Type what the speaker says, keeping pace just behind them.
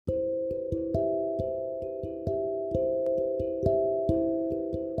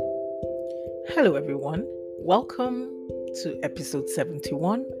Hello, everyone. Welcome to episode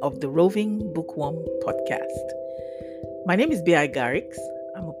 71 of the Roving Bookworm podcast. My name is B.I. Garrix.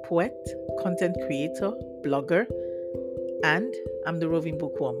 I'm a poet, content creator, blogger, and I'm the Roving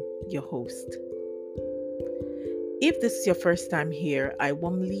Bookworm, your host. If this is your first time here, I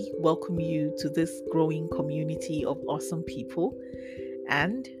warmly welcome you to this growing community of awesome people,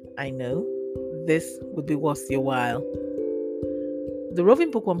 and I know this would be worth your while. The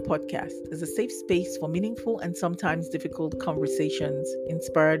Roving Bookworm podcast is a safe space for meaningful and sometimes difficult conversations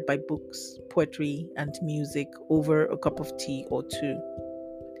inspired by books, poetry, and music over a cup of tea or two.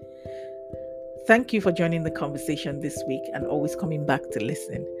 Thank you for joining the conversation this week and always coming back to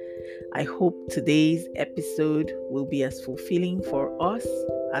listen. I hope today's episode will be as fulfilling for us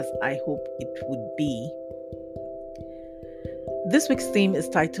as I hope it would be. This week's theme is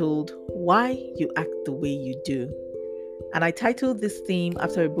titled, Why You Act the Way You Do. And I titled this theme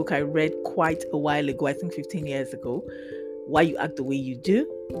after a book I read quite a while ago, I think 15 years ago, Why You Act the Way You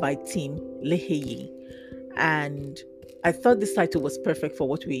Do by Tim LaHaye. And I thought this title was perfect for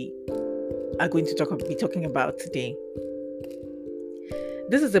what we are going to be talking about today.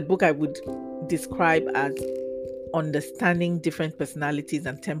 This is a book I would describe as Understanding Different Personalities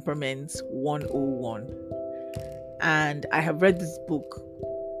and Temperaments 101. And I have read this book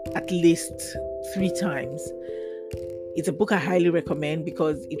at least 3 times. It's a book I highly recommend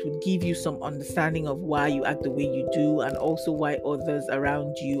because it would give you some understanding of why you act the way you do and also why others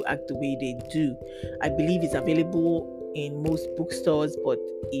around you act the way they do. I believe it's available in most bookstores, but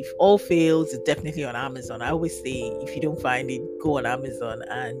if all fails, it's definitely on Amazon. I always say if you don't find it, go on Amazon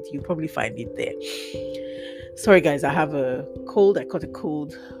and you'll probably find it there. Sorry guys, I have a cold. I caught a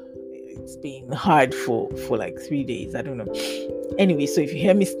cold. It's been hard for like 3 days. I don't know. Anyway, so if you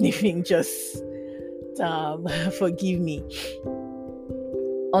hear me sniffing, just forgive me.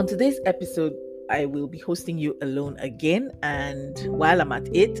 On today's episode, I will be hosting you alone again, and while I'm at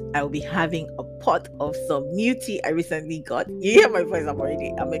it, I'll be having a pot of some new tea I recently got. You hear my voice,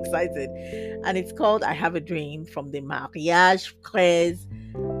 I'm excited. And it's called I Have a Dream from the Mariage Fraise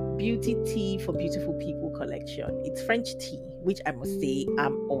Beauty Tea for Beautiful People collection. It's French tea, which I must say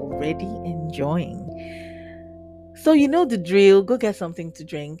I'm already enjoying. So you know the drill, go get something to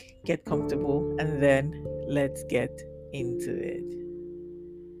drink, get comfortable, and then let's get into it.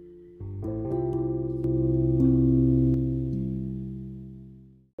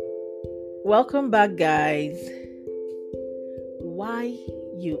 Welcome back, guys. Why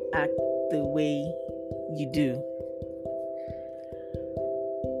you act the way you do.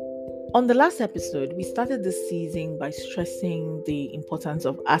 On the last episode, we started this season by stressing the importance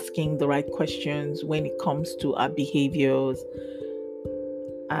of asking the right questions when it comes to our behaviors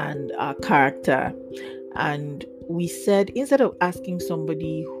and our character. And we said instead of asking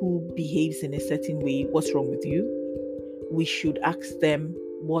somebody who behaves in a certain way, what's wrong with you? We should ask them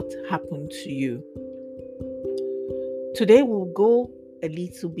what happened to you. Today, we'll go a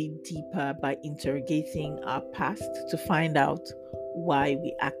little bit deeper by interrogating our past to find out why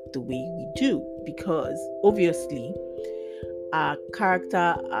we act the way we do, because obviously our character,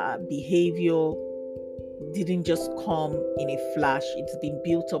 our behavior didn't just come in a flash. It's been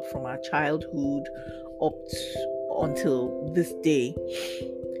built up from our childhood up until this day.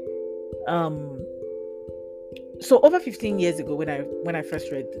 So over 15 years ago, when I first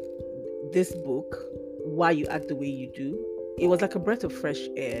read this book, Why You Act the Way You Do, it was like a breath of fresh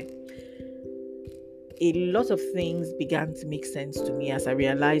air. A lot of things began to make sense to me as I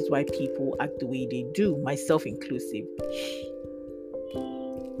realized why people act the way they do, myself inclusive.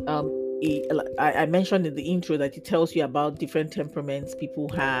 I mentioned in the intro that it tells you about different temperaments people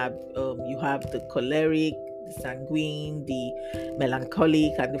have. You have the choleric, the sanguine, the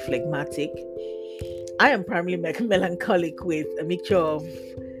melancholic, and the phlegmatic. I am primarily melancholic with a mixture of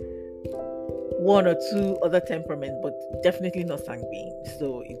 1 or 2 other temperaments, but definitely not sanguine.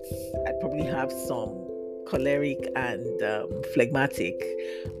 So I probably have some choleric and phlegmatic,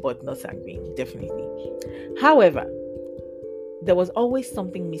 but not sanguine, definitely. However, there was always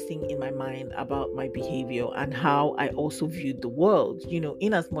something missing in my mind about my behavior and how I also viewed the world.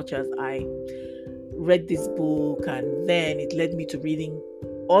 In as much as I read this book and then it led me to reading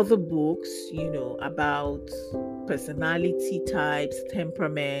other books, about personality types,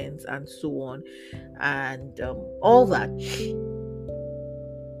 temperaments, and so on, and all that,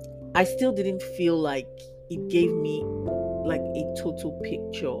 I still didn't feel like it gave me like a total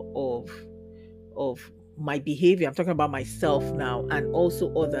picture of my behavior. I'm talking about myself now and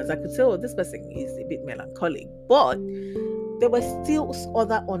also others. I could say, oh, this person is a bit melancholic, but there were still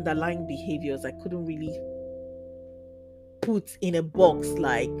other underlying behaviors I couldn't really put in a box,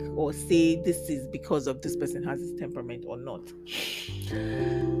 like, or say this is because of this person has this temperament or not.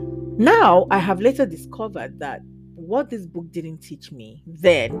 Now, I have later discovered that what this book didn't teach me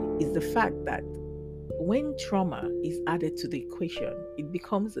then is the fact that when trauma is added to the equation, it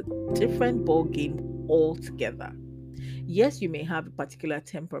becomes a different ball game altogether. Yes, you may have a particular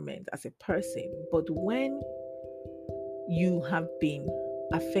temperament as a person, but when you have been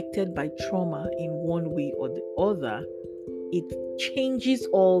affected by trauma in one way or the other, it changes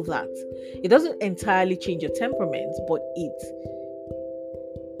all that. It doesn't entirely change your temperament, but it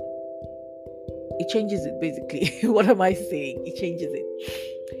changes it basically. What am I saying? It changes it.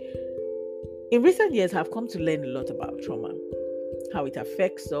 In recent years, I've come to learn a lot about trauma, how it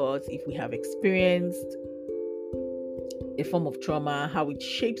affects us, if we have experienced a form of trauma, how it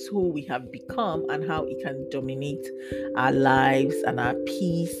shapes who we have become, and how it can dominate our lives and our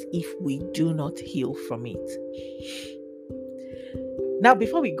peace if we do not heal from it. Now,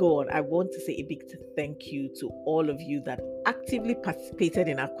 before we go on, I want to say a big thank you to all of you that actively participated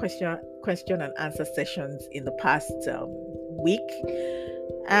in our question and answer sessions in the past week.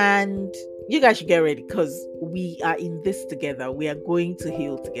 And you guys should get ready, because we are in this together. We are going to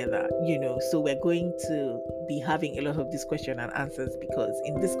heal together, so we're going to be having a lot of this question and answers, because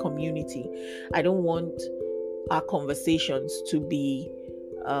in this community, I don't want our conversations to be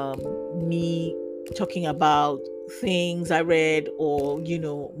me talking about things I read, or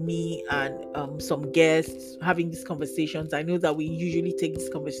me and some guests having these conversations. I know that we usually take these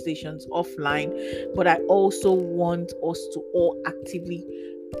conversations offline, but I also want us to all actively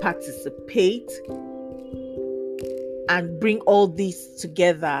participate and bring all these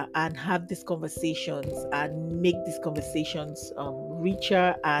together and have these conversations and make these conversations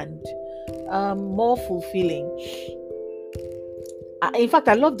richer and more fulfilling. In fact,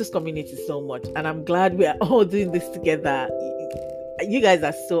 I love this community so much, and I'm glad we are all doing this together. You guys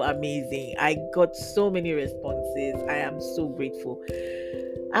are so amazing. I got so many responses. I am so grateful.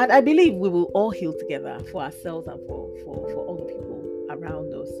 And I believe we will all heal together for ourselves and for all the people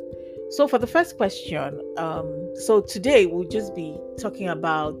around us. So for the first question, so today we'll just be talking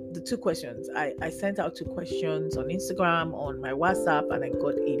about the two questions. I sent out 2 questions on Instagram, on my WhatsApp, and I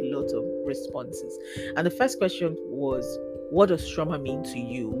got a lot of responses. And the first question was, what does trauma mean to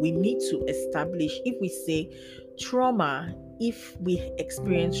you? We need to establish, if we say trauma, if we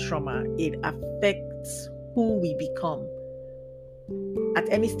experience trauma, it affects who we become at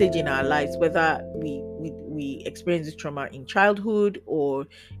any stage in our lives, whether we experience this trauma in childhood or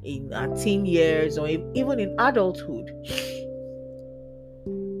in our teen years or even in adulthood.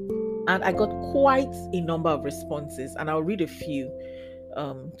 And I got quite a number of responses, and I'll read a few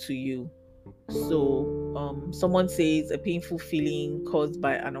to you. So someone says a painful feeling caused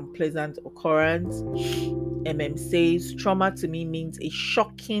by an unpleasant occurrence. Says trauma to me means a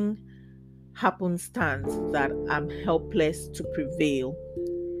shocking happenstance that I'm helpless to prevail.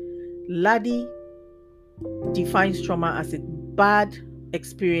 Ladi defines trauma as a bad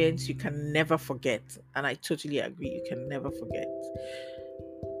experience you can never forget, and I totally agree. You can never forget.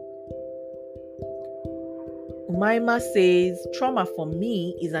 Umaima says trauma for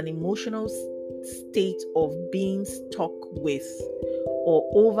me is an emotional state of being stuck with or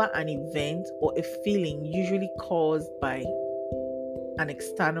over an event or a feeling usually caused by an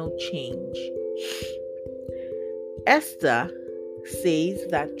external change. Esther says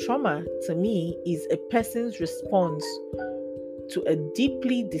that trauma to me is a person's response to a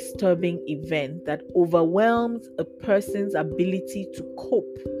deeply disturbing event that overwhelms a person's ability to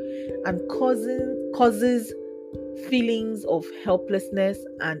cope and causes feelings of helplessness,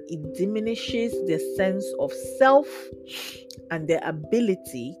 and it diminishes their sense of self and their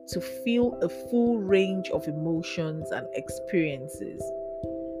ability to feel a full range of emotions and experiences.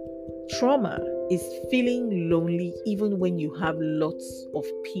 Trauma is feeling lonely even when you have lots of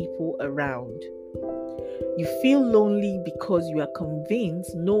people around. You feel lonely because you are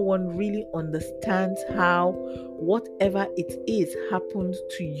convinced no one really understands how whatever it is happened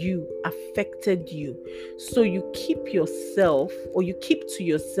to you affected you. So you keep to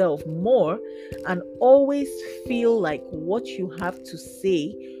yourself more and always feel like what you have to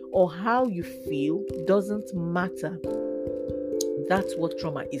say or how you feel doesn't matter. That's what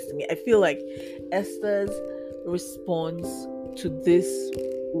trauma is to me. I feel like Esther's response to this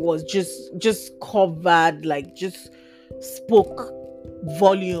was just covered, like just spoke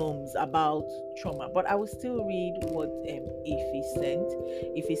volumes about trauma. But I will still read what Ife sent.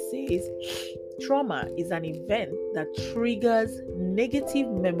 Ife says, trauma is an event that triggers negative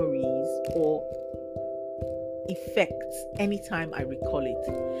memories or effects anytime I recall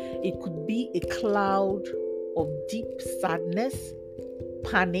it. It could be a cloud of deep sadness,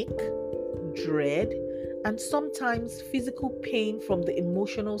 panic, dread, and sometimes physical pain from the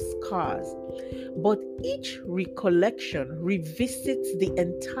emotional scars. But each recollection revisits the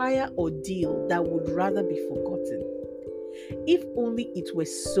entire ordeal that would rather be forgotten. If only it were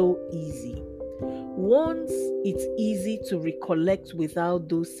so easy. Once it's easy to recollect without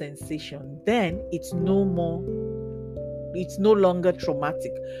those sensations, then it's no longer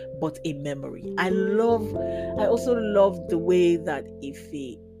traumatic, but a memory. I also love the way that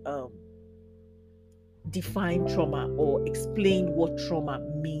Ife defined trauma or explained what trauma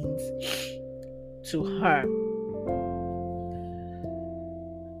means to her.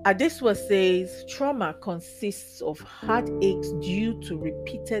 Adeswa says trauma consists of heartaches due to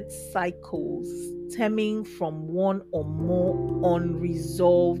repeated cycles stemming from one or more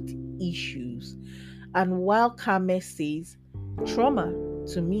unresolved issues. And while Kame says trauma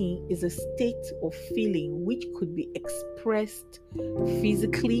to me is a state of feeling which could be expressed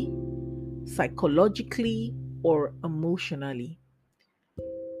physically, psychologically, or emotionally,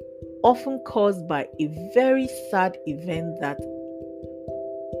 often caused by a very sad event that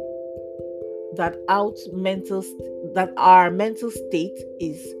our mental state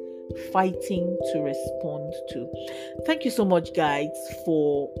is fighting to respond to. Thank you so much, guys,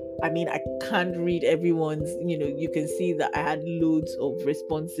 I can't read everyone's, you can see that I had loads of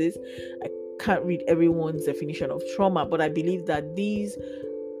responses. I can't read everyone's definition of trauma, but I believe that these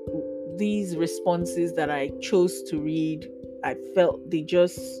responses that I chose to read, I felt they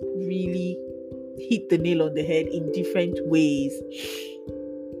just really hit the nail on the head in different ways.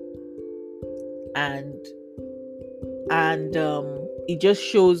 And it just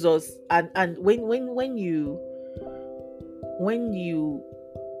shows us, and when you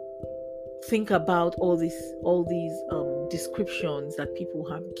think about all these descriptions that people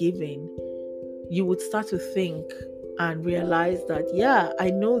have given, you would start to think and realize that, yeah, I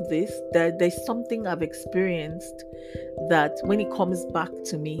know this, that there's something I've experienced that when it comes back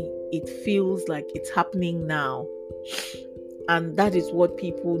to me, it feels like it's happening now. And that is what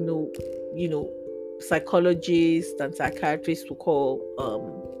people know, psychologists and psychiatrists will call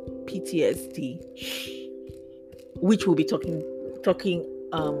PTSD, which we'll be talking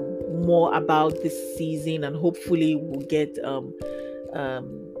more about this season, and hopefully we'll get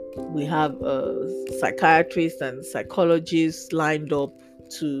we have psychiatrists and psychologists lined up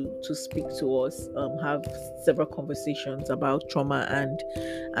to speak to us, have several conversations about trauma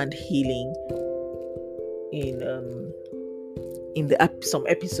and healing in some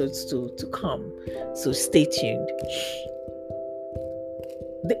episodes to come. So stay tuned.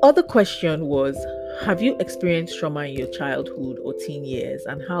 The other question was, have you experienced trauma in your childhood or teen years,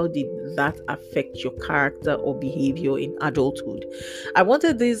 and how did that affect your character or behavior in adulthood? I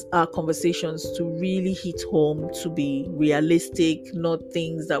wanted these conversations to really hit home, to be realistic, not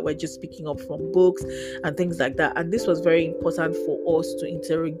things that we're just picking up from books and things like that. And this was very important for us to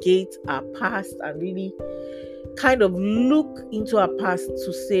interrogate our past and really kind of look into our past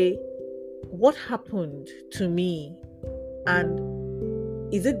to say, what happened to me? And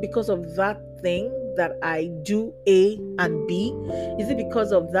is it because of that thing that I do A and B? Is it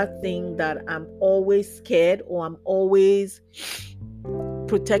because of that thing that I'm always scared, or I'm always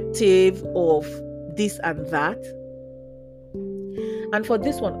protective of this and that? And for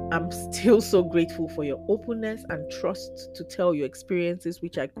this one, I'm still so grateful for your openness and trust to tell your experiences,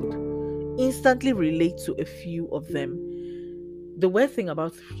 which I could instantly relate to a few of them. The weird thing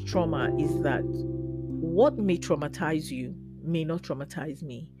about trauma is that what may traumatize you may not traumatize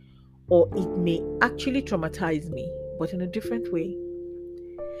me, or it may actually traumatize me, but in a different way.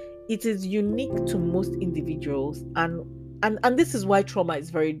 It is unique to most individuals, and this is why trauma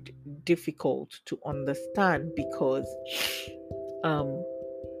is very difficult to understand, because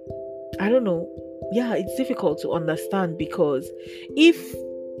I don't know. Yeah, it's difficult to understand, because if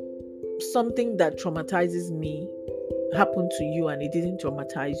something that traumatizes me happened to you and it didn't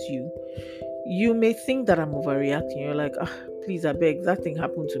traumatize you, you may think that I'm overreacting. You're like, please, I beg, that thing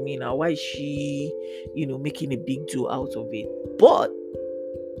happened to me now. Why is she, making a big deal out of it? But,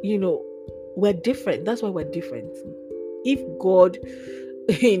 we're different. That's why we're different. If God,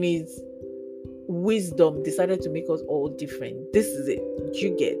 in his wisdom, decided to make us all different, this is it. You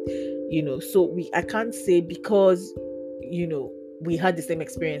get, so I can't say because, we had the same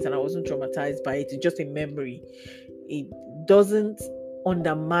experience and I wasn't traumatized by it. It's just a memory. It doesn't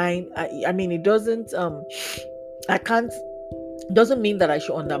undermine. It doesn't. Doesn't mean that I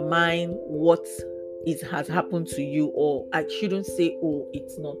should undermine what has happened to you, or I shouldn't say, oh,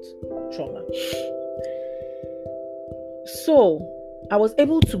 it's not trauma. So I was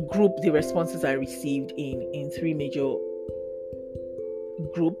able to group the responses I received in three major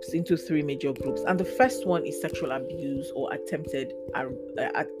groups into three major groups, and the first one is sexual abuse or attempted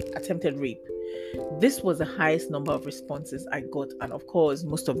rape. This was the highest number of responses I got, and of course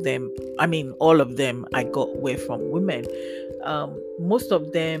most of them, I mean all of them I got were from women. Most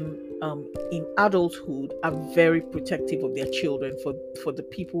of them in adulthood are very protective of their children, for the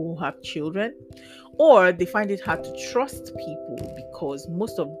people who have children, or they find it hard to trust people because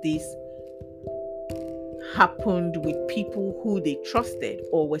most of this happened with people who they trusted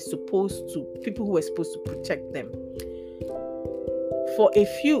or people who were supposed to protect them. For a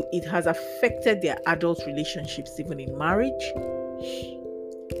few, it has affected their adult relationships, even in marriage.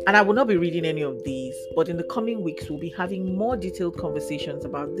 And I will not be reading any of these, but in the coming weeks, we'll be having more detailed conversations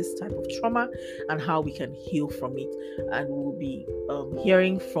about this type of trauma and how we can heal from it. And we'll be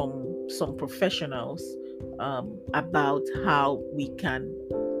hearing from some professionals about how we can,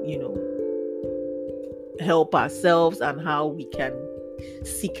 help ourselves and how we can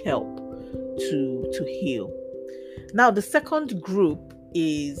seek help to heal. Now, the second group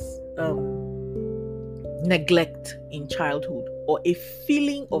is neglect in childhood, or a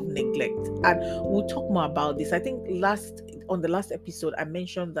feeling of neglect, and we'll talk more about this. I think on the last episode I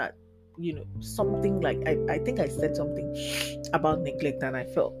mentioned that something like I think I said something about neglect, and I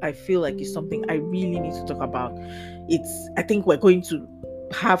feel like it's something I really need to talk about. I think we're going to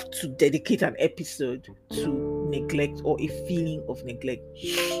have to dedicate an episode to neglect, or a feeling of neglect.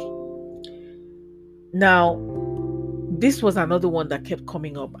 Now, this was another one that kept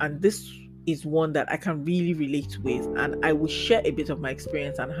coming up, and this is one that I can really relate with, and I will share a bit of my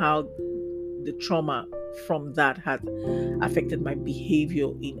experience and how the trauma from that had affected my behavior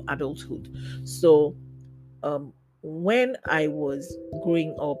in adulthood. So when I was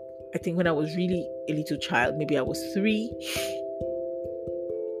growing up, I think when I was really a little child, maybe I was 3,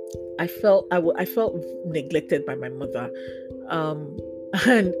 I felt neglected by my mother,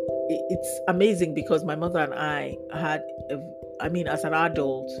 and it's amazing because my mother and I had, as an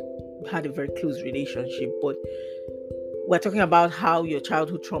adult, had a very close relationship. But we're talking about how your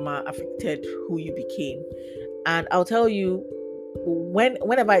childhood trauma affected who you became, and I'll tell you,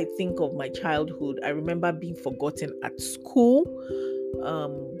 whenever I think of my childhood, I remember being forgotten at school,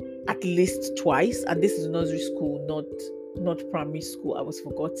 at least twice, and this is nursery school, not primary school. I was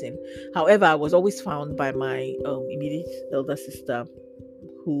forgotten. However, I was always found by my immediate elder sister,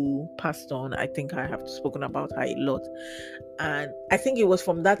 who passed on. I think I have spoken about her a lot, and I think it was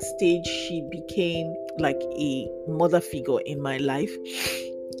from that stage she became like a mother figure in my life.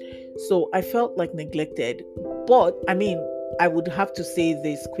 So I felt like neglected. But I would have to say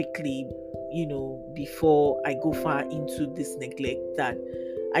this quickly, before I go far into this neglect, that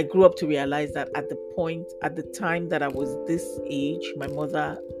I grew up to realize that at the time that I was this age, my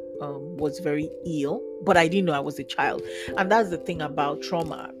mother was very ill, but I didn't know I was a child. And that's the thing about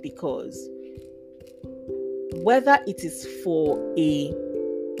trauma, because whether it is for a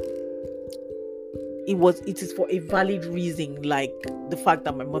valid reason, like the fact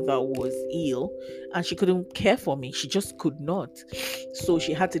that my mother was ill and she couldn't care for me, she just could not, so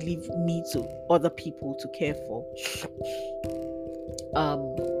she had to leave me to other people to care for.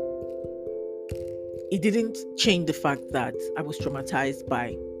 It didn't change the fact that I was traumatized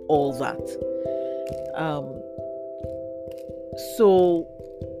by all that. So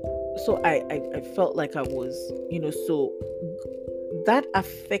I felt like I was, so that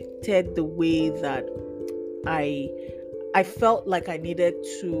affected the way that I felt like I needed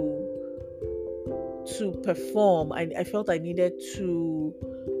to perform. I felt I needed to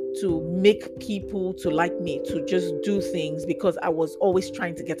make people to like me, to just do things, because I was always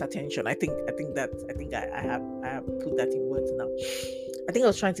trying to get attention. I think I have put that in words now. I think I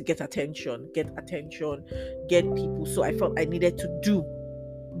was trying to get attention, get people. So I felt I needed to do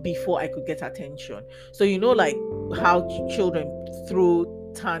before I could get attention. So like how children throw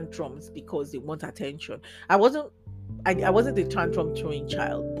tantrums because they want attention. I wasn't a tantrum throwing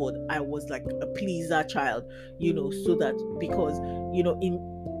child, but I was like a pleaser child, so that, because in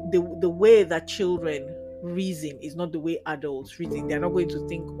the way that children reason is not the way adults reason. They're not going to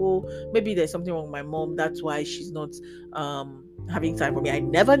think, oh, maybe there's something wrong with my mom, that's why she's not having time for me. I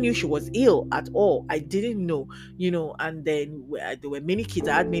never knew she was ill at all. I didn't know, and then there were many kids.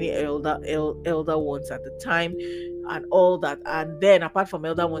 I had many elder ones at the time and all that. And then apart from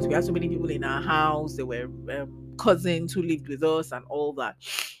elder ones, we had so many people in our house. There were cousins who lived with us and all that.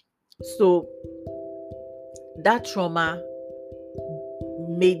 So that trauma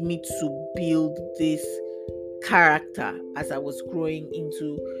made me to build this character as I was growing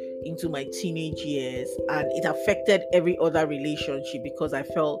into into my teenage years, and it affected every other relationship because I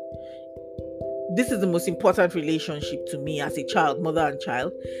felt this is the most important relationship to me as a child, mother and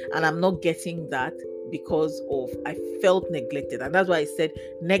child, and I'm not getting that because of I felt neglected. And that's why I said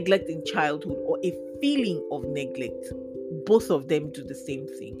neglect in childhood or a feeling of neglect. Both of them do the same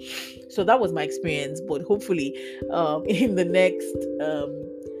thing. So that was my experience, but hopefully in the next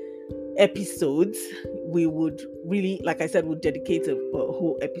episodes we would really, like I said, would dedicate a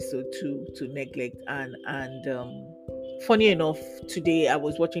whole episode to neglect. And funny enough, today I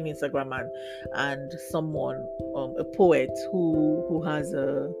was watching Instagram, and someone, a poet who has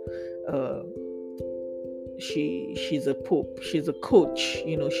she's a pope, she's a coach,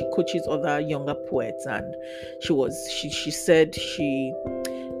 she coaches other younger poets, and she said she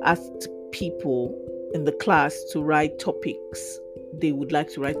asked people in the class to write topics they would like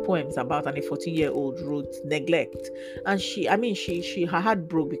to write poems about, and a 14-year-old wrote neglect. And her heart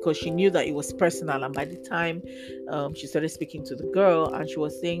broke because she knew that it was personal. And by the time she started speaking to the girl, and she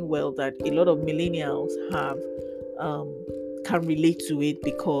was saying, well, that a lot of millennials have can relate to it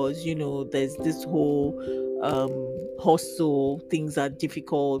because there's this whole hustle, things are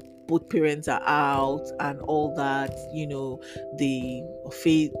difficult, both parents are out and all that,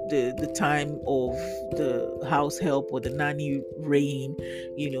 the time of the house help or the nanny reign,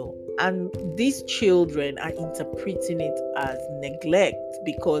 and these children are interpreting it as neglect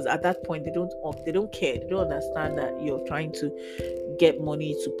because at that point they don't care, they don't understand that you're trying to get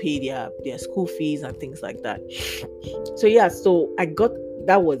money to pay their school fees and things like that. So I got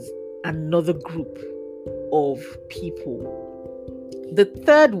that was another group of people. The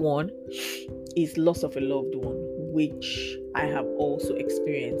third one is loss of a loved one, which I have also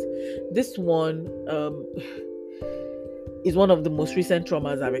experienced. This one is one of the most recent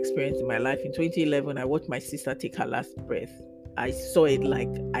traumas I've experienced in my life. In 2011, I watched my sister take her last breath. I saw it like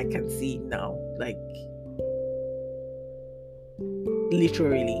I can see it now, like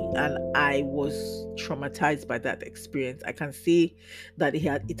literally, and I was traumatized by that experience. I can say that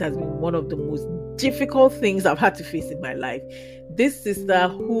it has been one of the most difficult things I've had to face in my life. This sister,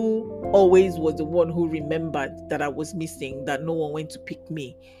 who always was the one who remembered that I was missing, that no one went to pick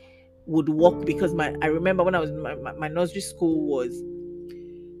me, would walk, because I remember when I was in my nursery school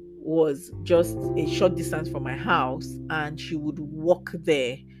was just a short distance from my house, and she would walk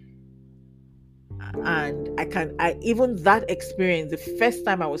there. And even that experience, the first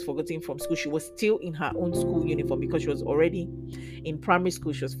time I was forgotten from school, she was still in her own school uniform because she was already in primary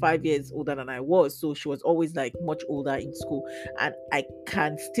school. She was 5 years older than I was, so she was always like much older in school. And I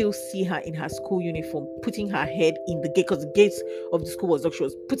can still see her in her school uniform putting her head in the gate, because the gates of the school was locked. She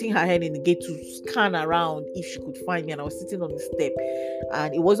was putting her head in the gate to scan around if she could find me, and I was sitting on the step.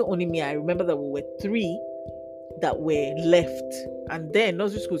 And it wasn't only me. I remember that we were 3 that were left, and then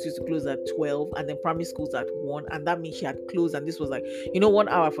nursery schools used to close at 12, and then primary schools at 1, and that means she had closed. And this was like, 1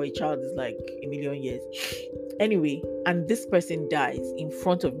 hour for a child is like a million years anyway. And this person dies in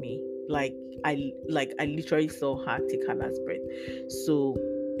front of me, like I literally saw her take her last breath. So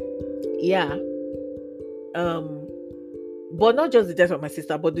yeah, but not just the death of my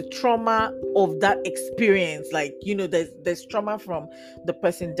sister, but the trauma of that experience. Like, there's trauma from the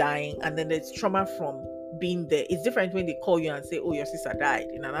person dying, and then there's trauma from being there. It's different when they call you and say, oh, your sister died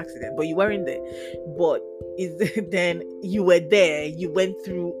in an accident, but you weren't there. But then you were there, you went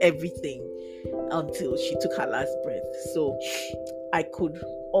through everything until she took her last breath. So I could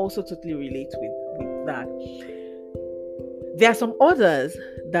also totally relate with that. There are some others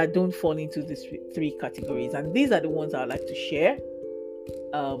that don't fall into these 3 categories, and these are the ones I would like to share.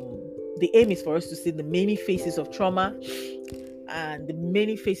 The aim is for us to see the many faces of trauma, and the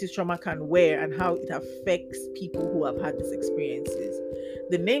many faces trauma can wear, and how it affects people who have had these experiences.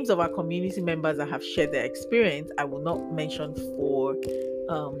 The names of our community members that have shared their experience, I will not mention for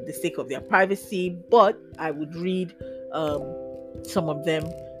the sake of their privacy, but I would read some of them,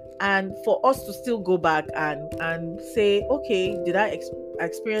 and for us to still go back and say, okay, did I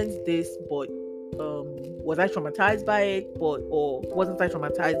experience this, but was I traumatized by it, or wasn't I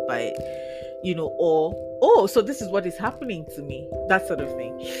traumatized by it, or oh, so this is what is happening to me, that sort of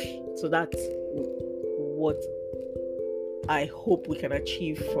thing. So that's what I hope we can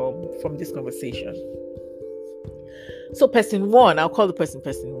achieve from this conversation. So person 1, I'll call the person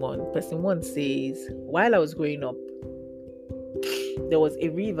 1. Person 1 says, while I was growing up, there was a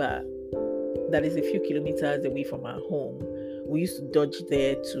river that is a few kilometers away from our home. We used to dodge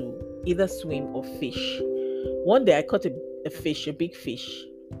there to either swim or fish. One day I caught a fish, a big fish.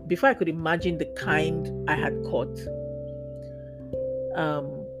 Before I could imagine the kind I had caught,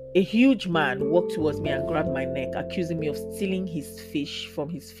 A huge man walked towards me and grabbed my neck, accusing me of stealing his fish from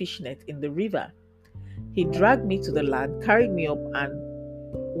his fishnet in the river. He dragged me to the land, carried me up, and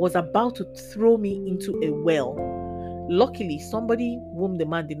was about to throw me into a well. Luckily, somebody whom the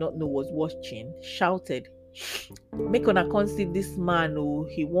man did not know was watching shouted, "Make una come see this man, oh,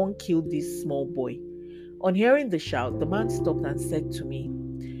 he won't kill this small boy." On hearing the shout, the man stopped and said to me,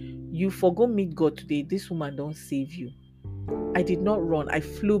 "You forgo meet God today, this woman don't save you." I did not run. I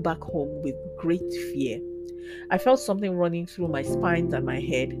flew back home with great fear. I felt something running through my spine and my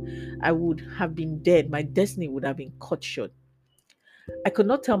head. I would have been dead. My destiny would have been cut short. I could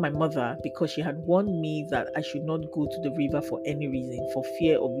not tell my mother because she had warned me that I should not go to the river for any reason, for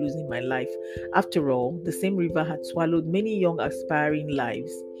fear of losing my life. After all, the same river had swallowed many young aspiring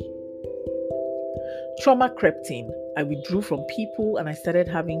lives. Trauma crept in. I withdrew from people and I started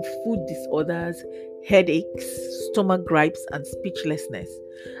having food disorders, headaches, stomach gripes, and speechlessness.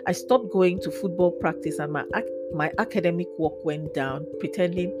 I stopped going to football practice and my academic work went down,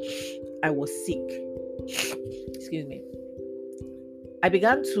 pretending I was sick. Excuse me. I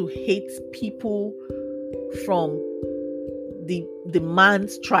began to hate people from the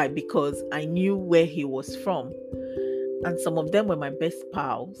man's tribe because I knew where he was from, and some of them were my best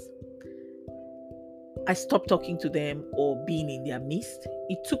pals. I stopped talking to them or being in their midst.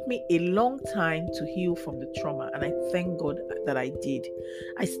 It took me a long time to heal from the trauma, and I thank God that I did.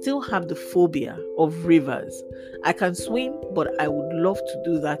 I still have the phobia of rivers. I can swim, but I would love to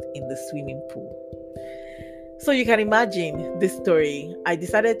do that in the swimming pool. So you can imagine this story. I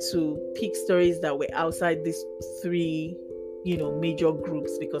decided to pick stories that were outside these three, major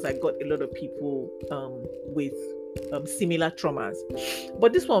groups because I got a lot of people with similar traumas.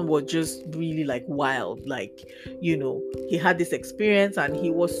 But this one was just really like wild. Like, he had this experience and he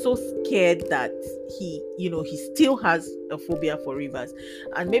was so scared that he still has a phobia for rivers.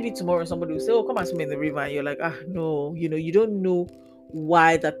 And maybe tomorrow somebody will say, "Oh, come and swim in the river." And you're like, no, you don't know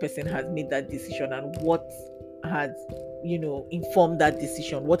why that person has made that decision and what has informed that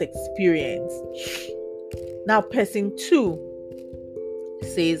decision, what experience. Now person 2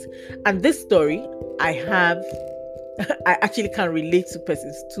 says, and this story I actually can't relate to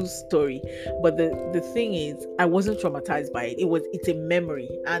person 2's story, but the thing is, I wasn't traumatized by it. It's a memory,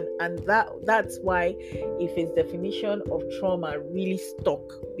 and that's why if his definition of trauma really stuck,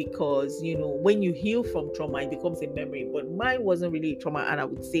 because when you heal from trauma it becomes a memory, but mine wasn't really a trauma, and I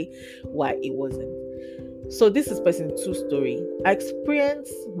would say why it wasn't. So this is person 2 story. I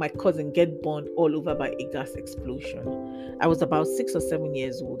experienced my cousin get burned all over by a gas explosion. I was about 6 or 7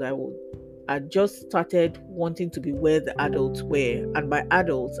 years old. I just started wanting to be where the adults were. And by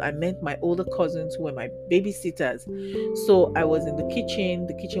adults, I meant my older cousins who were my babysitters. So I was in the kitchen.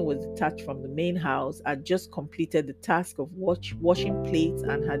 The kitchen was detached from the main house. I just completed the task of washing plates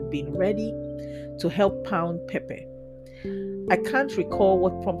and had been ready to help pound pepper. I can't recall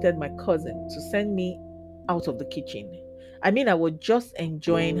what prompted my cousin to send me out of the kitchen. I mean, I was just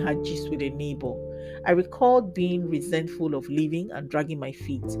enjoying her gist with a neighbor. I recalled being resentful of leaving and dragging my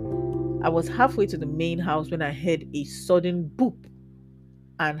feet. I was halfway to the main house when I heard a sudden boop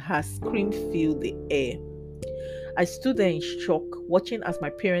and her scream filled the air. I stood there in shock, watching as my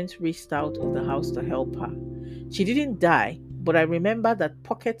parents raced out of the house to help her. She didn't die, but I remember that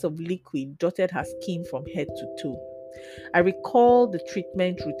pockets of liquid dotted her skin from head to toe. I recall the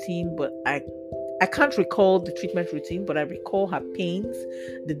treatment routine, but I can't recall the treatment routine, but I recall her pains,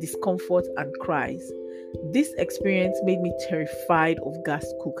 the discomfort, and cries. This experience made me terrified of gas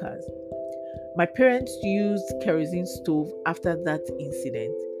cookers. My parents used kerosene stove after that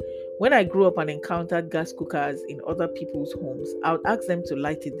incident. When I grew up and encountered gas cookers in other people's homes, I would ask them to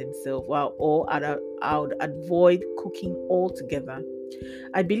light it themselves, or I would avoid cooking altogether.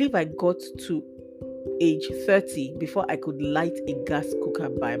 I believe I got to age 30 before I could light a gas cooker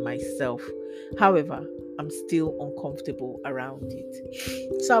by myself. However, I'm still uncomfortable around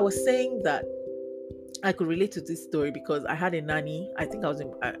it. So I was saying that I could relate to this story because I had a nanny. I think I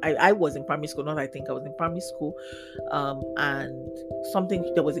was in primary school. Not I think I was in primary school,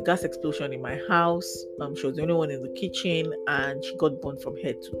 and there was a gas explosion in my house. She was the only one in the kitchen, and she got burned from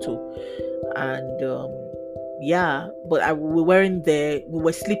head to toe. And yeah, but we weren't there. We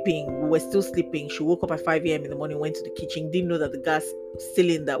were sleeping. We were still sleeping. She woke up at 5 a.m. in the morning, went to the kitchen, didn't know that the gas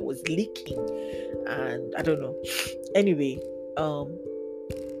cylinder was leaking, and I don't know. Anyway,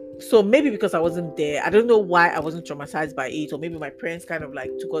 so maybe because I wasn't there, I don't know why I wasn't traumatized by it, or maybe my parents kind of like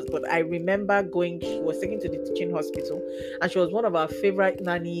took us. But I remember she was taken to the teaching hospital, and she was one of our favorite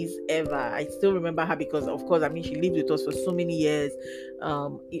nannies ever. I still remember her because, of course, I mean, she lived with us for so many years.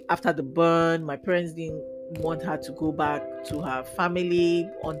 After the burn, my parents didn't want her to go back to her family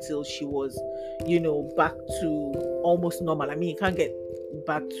until she was, back to almost normal. I mean, you can't get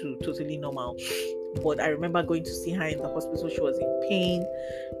back to totally normal, but I remember going to see her in the hospital. She was in pain,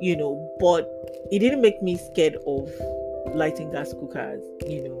 but it didn't make me scared of lighting gas cookers.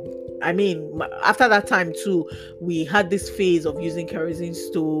 I mean, after that time too, we had this phase of using kerosene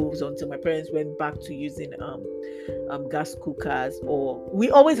stoves until my parents went back to using gas cookers. Or we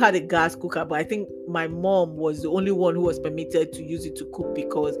always had a gas cooker, but I think my mom was the only one who was permitted to use it to cook,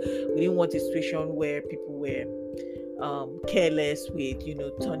 because we didn't want a situation where people were careless with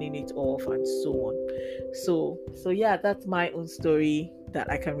turning it off and so on. So yeah, that's my own story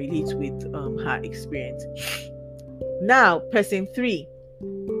that I can relate with her experience. Now, person 3.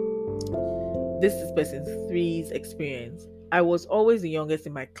 This is person 3's experience. I was always the youngest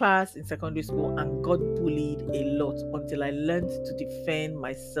in my class in secondary school and got bullied a lot until I learned to defend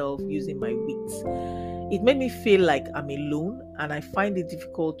myself using my wits. It made me feel like I'm alone, and I find it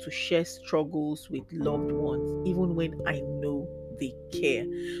difficult to share struggles with loved ones, even when I know they care.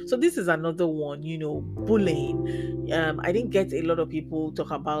 So this is another one, bullying. I didn't get a lot of people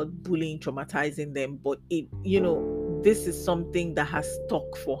talk about bullying traumatizing them, but this is something that has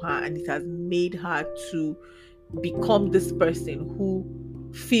stuck for her, and it has made her to become this person who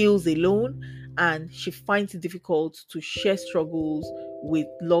feels alone, and she finds it difficult to share struggles with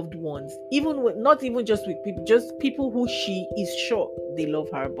loved ones, not even just with people, just people who she is sure they love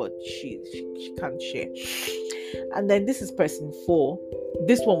her, but she can't share. And then this is person 4.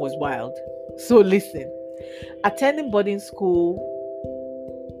 This one was wild. So listen. Attending a boarding school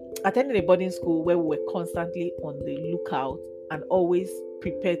where we were constantly on the lookout and always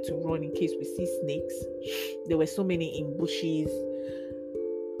prepared to run in case we see snakes. There were so many in bushes,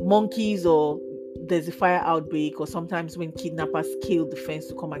 monkeys, or there's a fire outbreak, or sometimes when kidnappers scaled the fence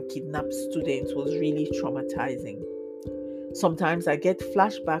to come and kidnap students, was really traumatizing. Sometimes I get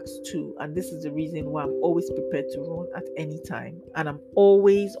flashbacks too, and this is the reason why I'm always prepared to run at any time, and I'm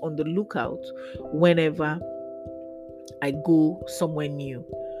always on the lookout whenever I go somewhere new.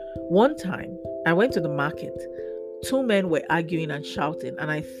 One time, I went to the market. 2 men were arguing and shouting,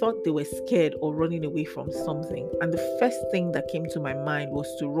 and I thought they were scared or running away from something. And the first thing that came to my mind was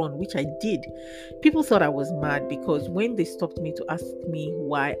to run, which I did. People thought I was mad, because when they stopped me to ask me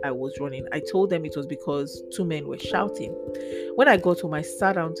why I was running, I told them it was because 2 men were shouting. When I got home, I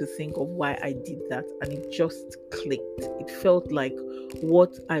sat down to think of why I did that, and it just clicked. It felt like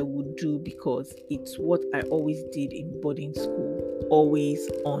what I would do, because it's what I always did in boarding school, always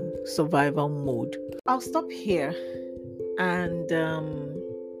on survival mode. I'll stop here, and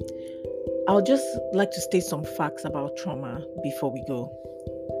I'll just like to state some facts about trauma before we go.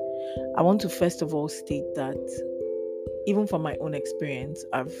 I want to first of all state that even from my own experiences,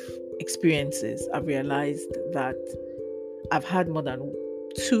 I've realized that I've had more than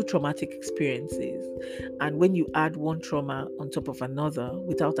 2 traumatic experiences, and when you add one trauma on top of another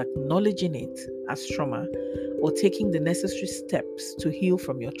without acknowledging it as trauma or taking the necessary steps to heal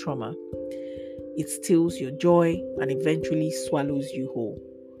from your trauma, it steals your joy and eventually swallows you whole.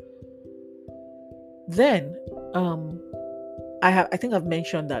 Then, I think I've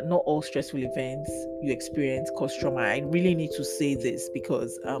mentioned that not all stressful events you experience cause trauma. I really need to say this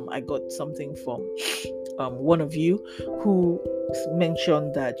because I got something from one of you who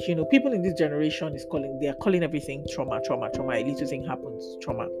mentioned that people in this generation are calling everything trauma. A little thing happens,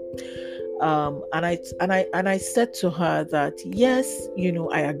 trauma. And I said to her that yes,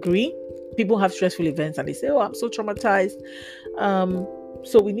 I agree. People have stressful events and they say, "Oh, I'm so traumatized."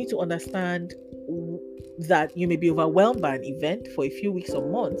 So we need to understand that you may be overwhelmed by an event for a few weeks or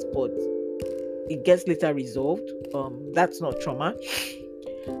months, but it gets later resolved. That's not trauma.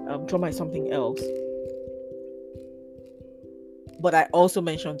 Trauma is something else. But I also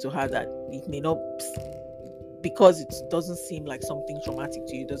mentioned to her that it may not, because it doesn't seem like something traumatic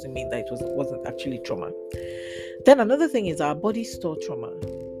to you, doesn't mean that it wasn't actually trauma. Then another thing is our bodies store trauma.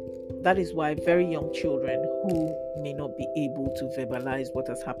 That is why very young children who may not be able to verbalize what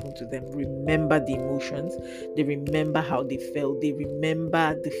has happened to them remember the emotions, they remember how they felt, they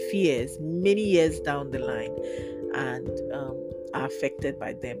remember the fears many years down the line, and are affected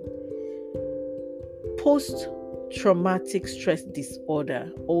by them. Post-traumatic stress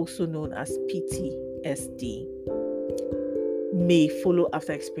disorder, also known as PTSD, may follow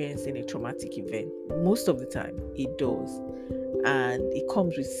after experiencing a traumatic event. Most of the time, it does. And it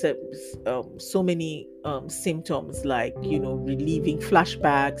comes with so many symptoms like relieving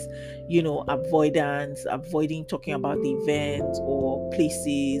flashbacks, avoidance, avoiding talking about the event or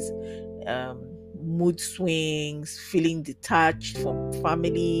places, mood swings, feeling detached from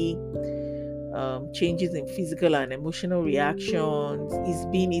family, changes in physical and emotional reactions, is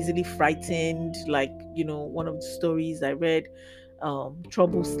being easily frightened, like, one of the stories I read,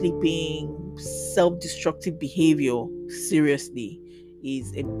 trouble sleeping, self-destructive behavior, seriously,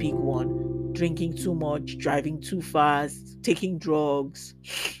 is a big one. Drinking too much, driving too fast, taking drugs,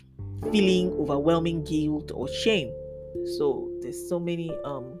 feeling overwhelming guilt or shame. So there's so many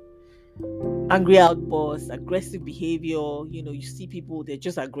angry outbursts, aggressive behavior. You see people, they're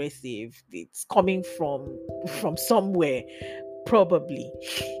just aggressive. It's coming from somewhere, probably.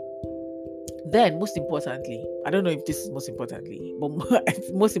 Then, most importantly, I don't know if this is most importantly, but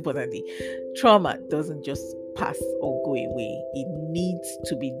most importantly, trauma doesn't just pass or go away. It needs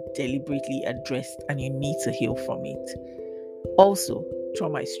to be deliberately addressed, and you need to heal from it. Also,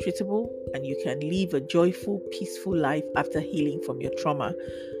 trauma is treatable, and you can live a joyful, peaceful life after healing from your trauma,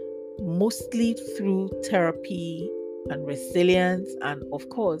 mostly through therapy and resilience, and of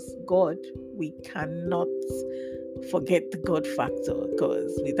course, God. We cannot forget the God factor,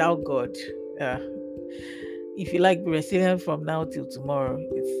 because without God, if you like, be resilient from now till tomorrow,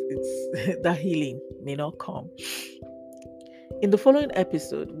 it's that healing may not come. In the following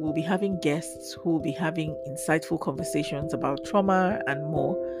episode, we'll be having guests who will be having insightful conversations about trauma and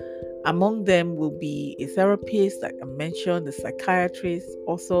more. Among them will be a therapist, like I mentioned, the psychiatrist,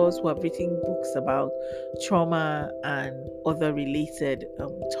 authors who have written books about trauma and other related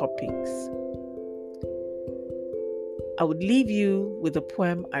topics. I would leave you with a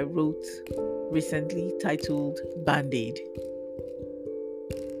poem I wrote recently titled Band-Aid.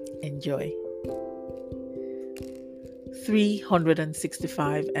 Enjoy.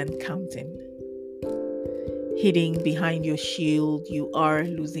 365 and counting. Hiding behind your shield, you are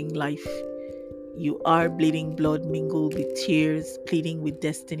losing life. You are bleeding blood mingled with tears, pleading with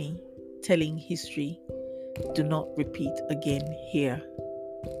destiny, telling history. Do not repeat again here.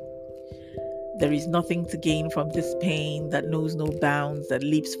 There is nothing to gain from this pain that knows no bounds, that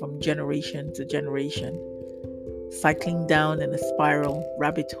leaps from generation to generation. Cycling down in a spiral,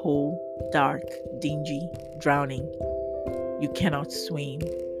 rabbit hole, dark, dingy, drowning. You cannot swim.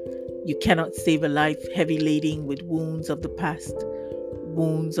 You cannot save a life heavy laden with wounds of the past,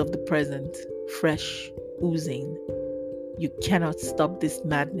 wounds of the present, fresh, oozing. You cannot stop this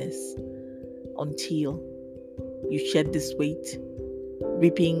madness until you shed this weight,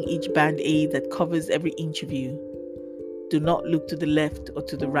 ripping each band-aid that covers every inch of you. Do not look to the left or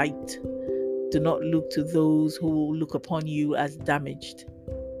to the right. Do not look to those who will look upon you as damaged.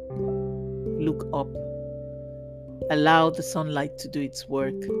 Look up. Allow the sunlight to do its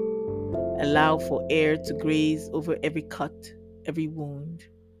work. Allow for air to graze over every cut, every wound.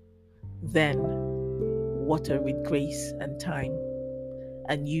 Then, water with grace and time,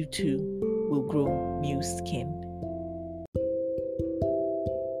 and you too will grow new skin.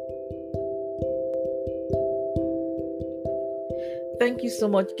 Thank you so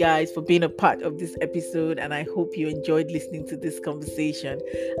much, guys, for being a part of this episode, and I hope you enjoyed listening to this conversation.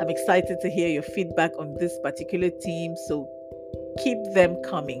 I'm excited to hear your feedback on this particular theme, so keep them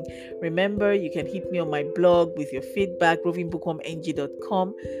coming. Remember, you can hit me on my blog with your feedback,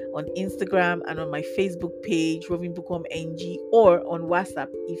 rovingbookwormng.com, on Instagram, and on my Facebook page, rovingbookwormng, or on WhatsApp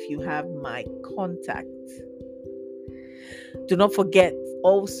if you have my contact. Do not forget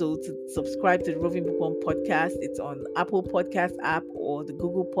also to subscribe to the Roving Bookworm podcast. It's on Apple Podcast app or the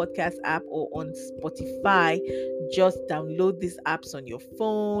Google Podcast app or on Spotify. Just download these apps on your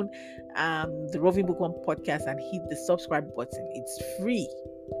phone, the Roving Bookworm podcast, and hit the subscribe button. It's free.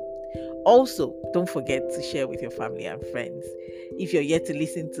 Also, don't forget to share with your family and friends. If you're yet to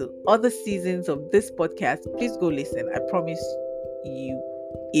listen to other seasons of this podcast, please go listen. I promise you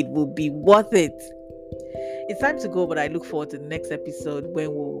it will be worth it. It's time to go, but I look forward to the next episode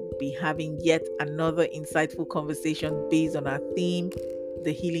when we'll be having yet another insightful conversation based on our theme,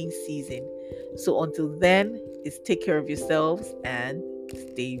 the healing season. So until then, take care of yourselves and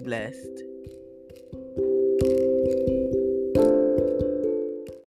stay blessed.